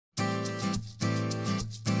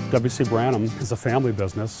W.C. Branham is a family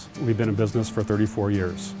business. We've been in business for 34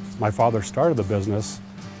 years. My father started the business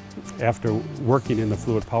after working in the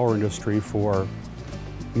fluid power industry for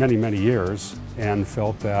many, many years and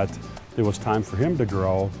felt that it was time for him to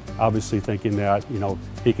grow, obviously thinking that,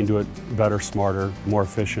 he can do it better, smarter, more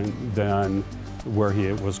efficient than where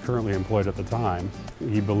he was currently employed at the time.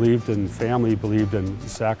 He believed in family, he believed in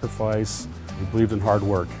sacrifice, he believed in hard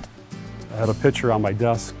work. I had a picture on my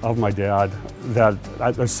desk of my dad that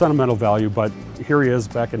has sentimental value, but here he is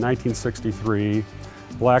back in 1963,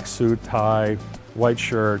 black suit, tie, white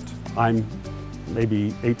shirt. I'm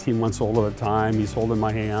maybe 18 months old at the time. He's holding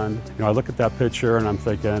my hand. I look at that picture and I'm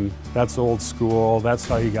thinking, that's old school, that's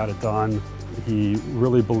how he got it done. He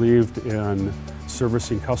really believed in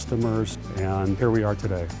servicing customers, and here we are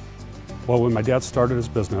today. Well, when my dad started his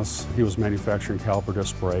business, he was manufacturing caliper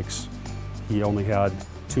disc brakes. He only had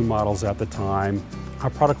 2 models at the time. Our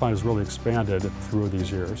product line has really expanded through these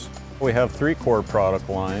years. We have 3 core product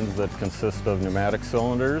lines that consist of pneumatic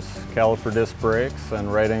cylinders, caliper disc brakes,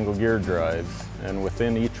 and right angle gear drives. And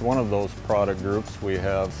within each one of those product groups, we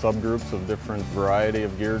have subgroups of different variety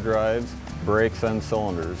of gear drives, brakes, and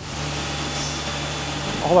cylinders.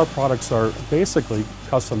 All our products are basically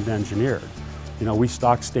custom engineered. We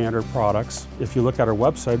stock standard products. If you look at our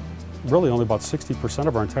website, really only about 60%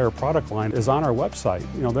 of our entire product line is on our website.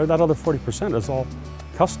 That other 40% is all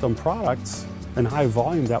custom products and high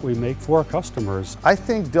volume that we make for our customers. I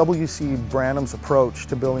think W.C. Branham's approach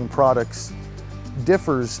to building products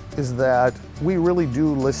differs is that we really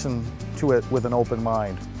do listen to it with an open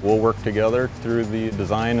mind. We'll work together through the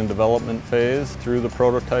design and development phase, through the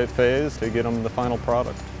prototype phase to get them the final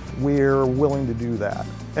product. We're willing to do that,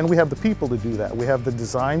 and we have the people to do that. We have the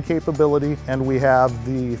design capability and we have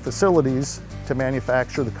the facilities to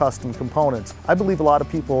manufacture the custom components. I believe a lot of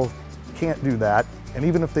people can't do that, and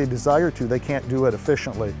even if they desire to, they can't do it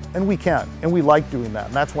efficiently. And we can, and we like doing that,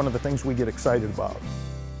 and that's one of the things we get excited about.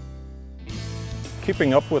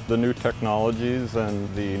 Keeping up with the new technologies and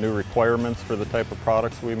the new requirements for the type of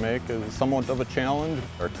products we make is somewhat of a challenge.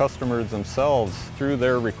 Our customers themselves, through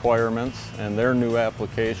their requirements and their new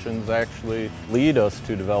applications, actually lead us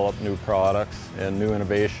to develop new products and new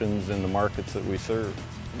innovations in the markets that we serve.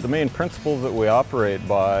 The main principles that we operate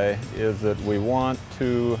by is that we want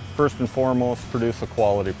to, first and foremost, produce a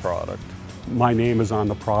quality product. My name is on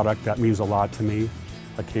the product. That means a lot to me.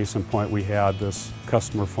 A case in point, we had this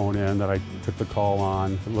customer phone in that I took the call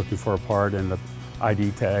on, looking for a part, and the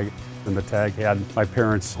ID tag, and the tag had my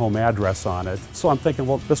parents' home address on it. So I'm thinking,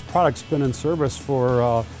 well, this product's been in service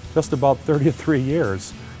for just about 33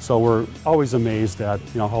 years. So we're always amazed at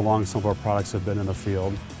how long some of our products have been in the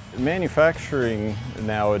field. Manufacturing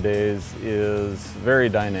nowadays is very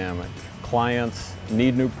dynamic. Clients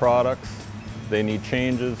need new products, they need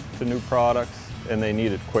changes to new products, and they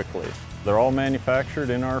need it quickly. They're all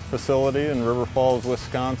manufactured in our facility in River Falls,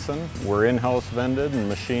 Wisconsin. We're in-house vended and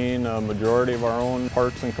machine a majority of our own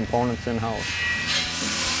parts and components in-house.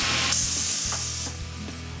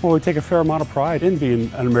 Well, we take a fair amount of pride in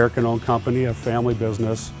being an American-owned company, a family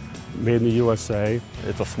business, made in the USA.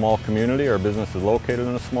 It's a small community. Our business is located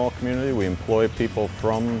in a small community. We employ people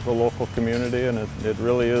from the local community, and it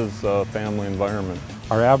really is a family environment.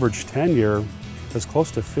 Our average tenure is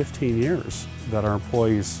close to 15 years that our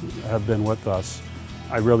employees have been with us.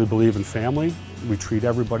 I really believe in family. We treat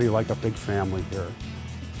everybody like a big family here.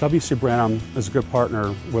 W.C. Branham is a good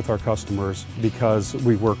partner with our customers because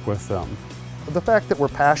we work with them. The fact that we're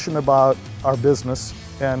passionate about our business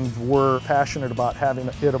and we're passionate about having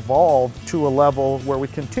it evolve to a level where we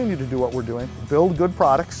continue to do what we're doing, build good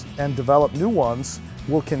products and develop new ones,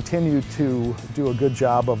 we'll continue to do a good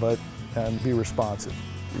job of it and be responsive.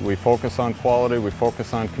 We focus on quality, we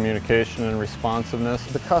focus on communication and responsiveness.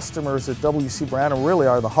 The customers at W.C. Branham really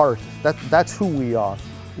are the heart. That's who we are.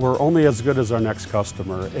 We're only as good as our next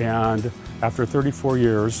customer, and after 34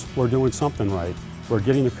 years, we're doing something right. We're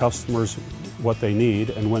getting the customers what they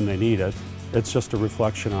need and when they need it. It's just a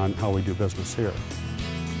reflection on how we do business here.